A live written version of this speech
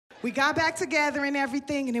We got back together and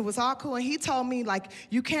everything, and it was all cool. And he told me, like,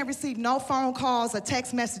 you can't receive no phone calls or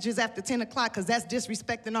text messages after 10 o'clock because that's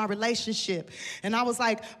disrespecting our relationship. And I was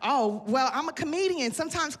like, oh, well, I'm a comedian.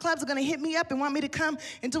 Sometimes clubs are going to hit me up and want me to come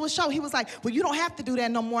and do a show. He was like, well, you don't have to do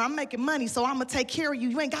that no more. I'm making money, so I'm going to take care of you.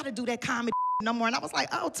 You ain't got to do that comedy no more. And I was like,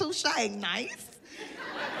 oh, touche, nice.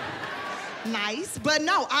 Nice, but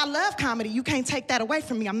no, I love comedy. You can't take that away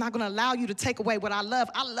from me. I'm not gonna allow you to take away what I love.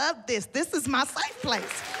 I love this. This is my safe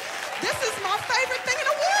place. This is my favorite thing in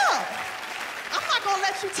the world. I'm not gonna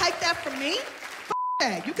let you take that from me. F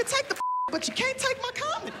that. You can take the but you can't take my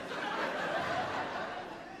comedy.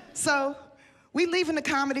 So we leaving the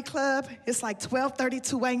comedy club. It's like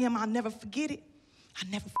 12:32 a.m. I'll never forget it. I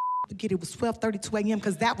never forget it was 12:32 a.m.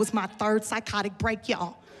 because that was my third psychotic break,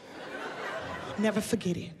 y'all. Never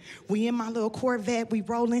forget it. We in my little Corvette, we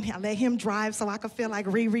rolling. I let him drive so I could feel like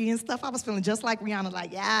Riri and stuff. I was feeling just like Rihanna,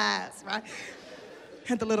 like, yes, right?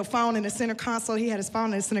 Had the little phone in the center console. He had his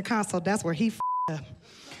phone in the center console. That's where he f***ed up.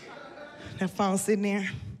 That phone sitting there,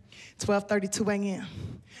 12:32 a.m.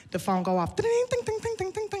 The phone go off, ding, ding, ding, ding,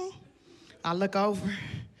 ding, ding, ding. I look over,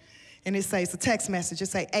 and it says, a text message. It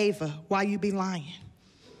say, Ava, why you be lying?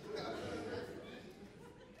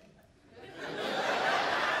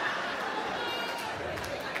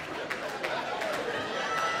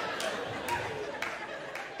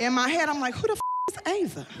 In my head, I'm like, who the f is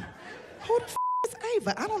Ava? Who the f is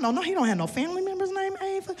Ava? I don't know. No, he don't have no family members named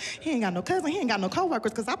Ava. He ain't got no cousin. He ain't got no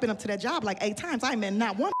coworkers, because I've been up to that job like 8 times. I ain't met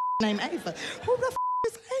not one named Ava. Who the f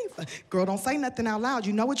is Ava? Girl, don't say nothing out loud.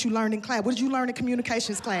 You know what you learned in class. What did you learn in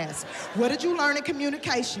communications class? What did you learn in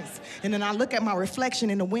communications? And then I look at my reflection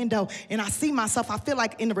in the window, and I see myself. I feel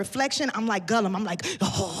like in the reflection, I'm like Gollum. I'm like,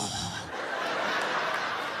 oh.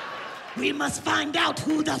 We must find out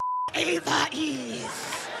who the f Ava is.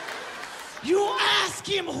 You ask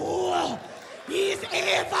him who is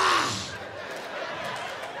Eva.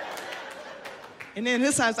 And then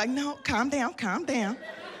this I was like, no, calm down, calm down.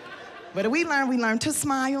 What do we learn? We learn to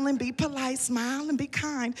smile and be polite, smile and be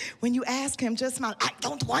kind. When you ask him, just smile. I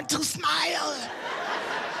don't want to smile.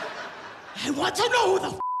 I want to know who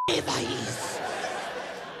the f Eva is.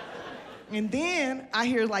 And then I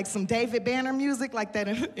hear like some David Banner music, like that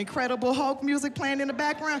Incredible Hulk music playing in the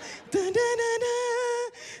background. Dun, dun, dun, dun,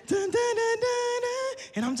 dun, dun, dun, dun, dun.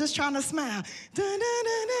 And I'm just trying to smile. Dun, dun,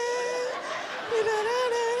 dun, dun, dun, dun,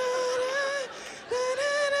 dun, dun, dun,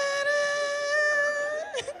 dun.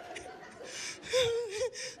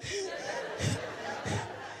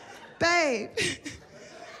 Babe,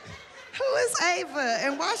 who is Ava?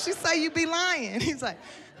 And why she say you be lying? He's like,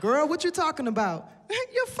 girl, what you talking about?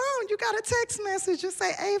 Your phone, you got a text message. Just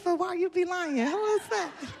say, Ava, why you be lying? Who is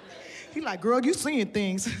that? He like, girl, you seeing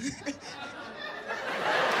things.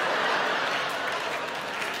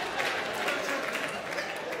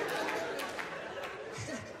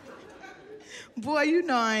 Boy, you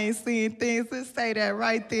know I ain't seeing things. Just say that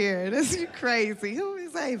right there. That's you crazy. Who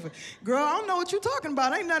is Ava? Girl, I don't know what you talking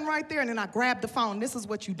about. Ain't nothing right there. And then I grabbed the phone. This is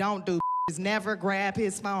what you don't do. Is never grab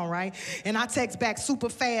his phone, right? And I text back super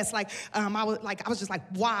fast, like I was just like,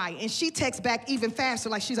 why? And she texts back even faster,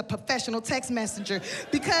 like she's a professional text messenger.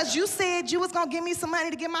 Because you said you was gonna give me some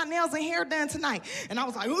money to get my nails and hair done tonight. And I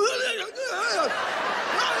was like, who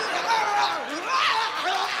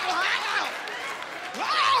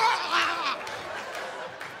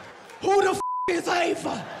the f is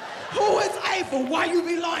Ava? Who is Ava? Why you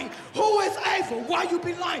be lying? Who is Ava? Why you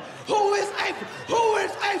be lying? Who is Ava? Who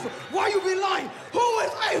is Ava? Why you be lying? Who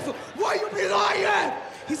is Ava? Why you be lying?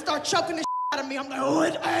 He start choking the out of me. I'm like, who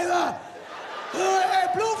is Ava? Hey,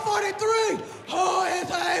 Blue 43. Who is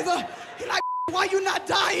Ava? He like, why you not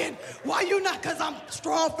dying? Why you not? Cause I'm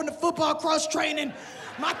strong from the football cross training.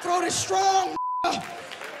 My throat is strong.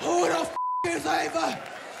 Who the f is Ava?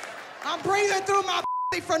 I'm breathing through my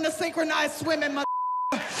from the synchronized swimming.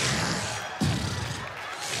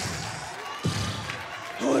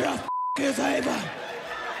 Who the f is Ava?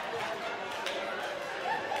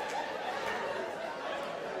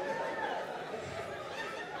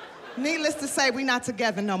 Needless to say, we're not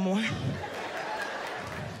together no more.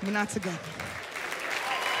 We're not together.